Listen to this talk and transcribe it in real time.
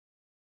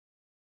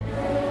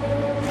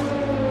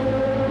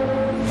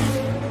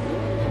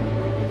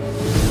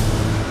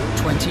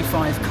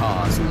25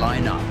 cars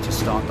line up to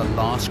start the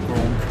last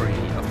Grand Prix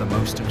of the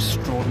most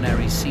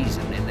extraordinary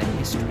season in the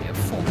history of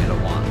Formula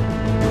One.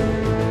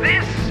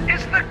 This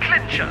is the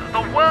clincher,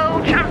 the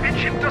World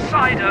Championship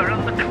decider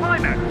and the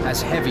climax.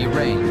 As heavy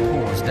rain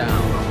pours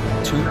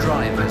down, two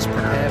drivers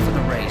prepare for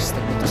the race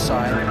that will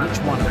decide which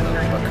one of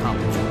them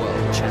becomes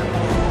world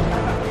champion.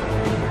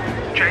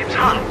 James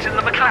Hunt in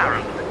the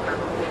McLaren.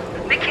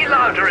 Niki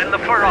Lauda in the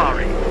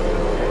Ferrari.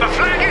 The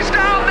flag is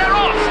down, they're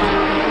off!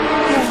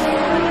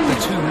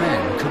 The two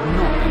men could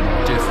not be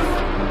more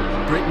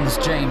different. Britain's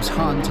James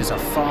Hunt is a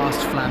fast,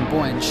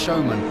 flamboyant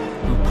showman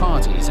who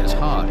parties as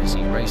hard as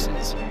he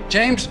races.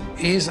 James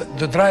is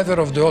the driver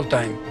of the old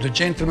time, the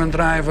gentleman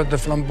driver, the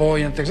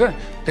flamboyant, etc.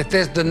 That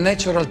has the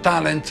natural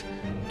talent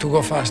to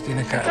go fast in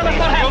a car.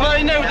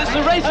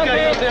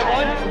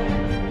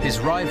 His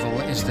rival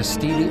is the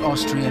steely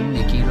Austrian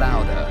Niki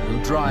Lauda, who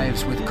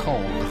drives with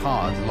cold,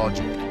 hard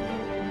logic.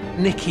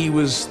 Niki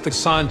was the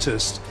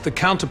scientist, the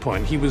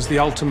counterpoint. He was the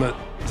ultimate,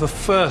 the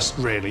first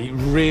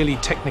really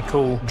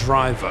technical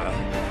driver.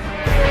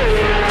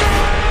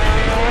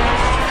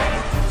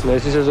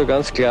 Es ist also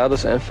ganz klar,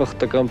 dass einfach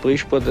der Grand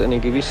Prix-Sport eine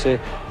gewisse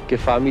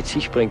Gefahr mit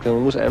sich bringt.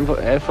 Man muss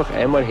einfach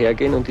einmal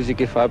hergehen und diese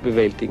Gefahr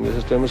bewältigen. Das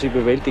heißt, wenn man sie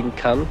bewältigen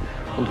kann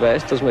und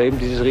weiß, dass man eben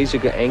dieses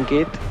Risiko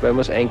eingeht, weil man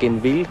es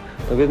eingehen will,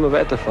 dann wird man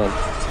weiterfahren.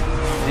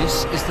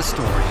 This is the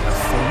story of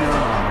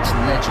Formula One's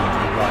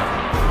legendary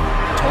rivalry,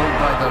 told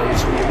by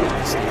those who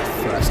witnessed it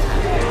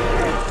firsthand.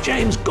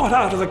 James got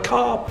out of the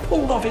car,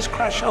 pulled off his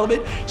crash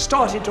helmet,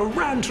 started to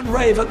rant and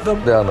rave at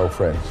them. There are no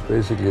friends.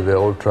 Basically, they're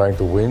all trying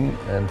to win,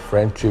 and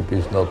friendship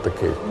is not the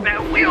case.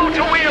 Now wheel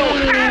to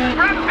wheel and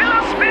front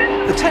pillar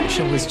spin! The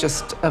tension was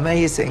just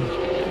amazing.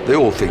 They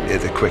all think they're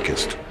the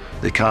quickest.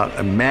 They can't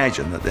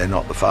imagine that they're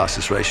not the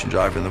fastest racing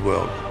driver in the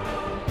world.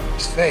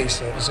 His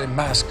face was a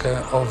mask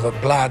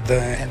of blood,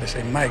 and they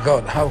say, my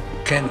God, how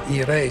can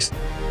he race?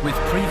 With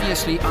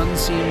previously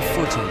unseen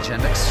footage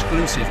and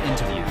exclusive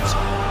interviews,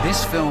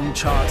 this film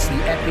charts the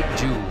epic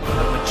duel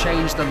that would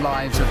change the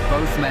lives of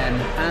both men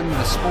and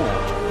the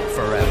sport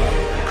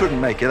forever. You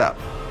couldn't make it up.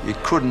 You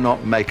could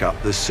not make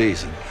up this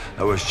season.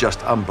 It was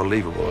just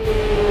unbelievable.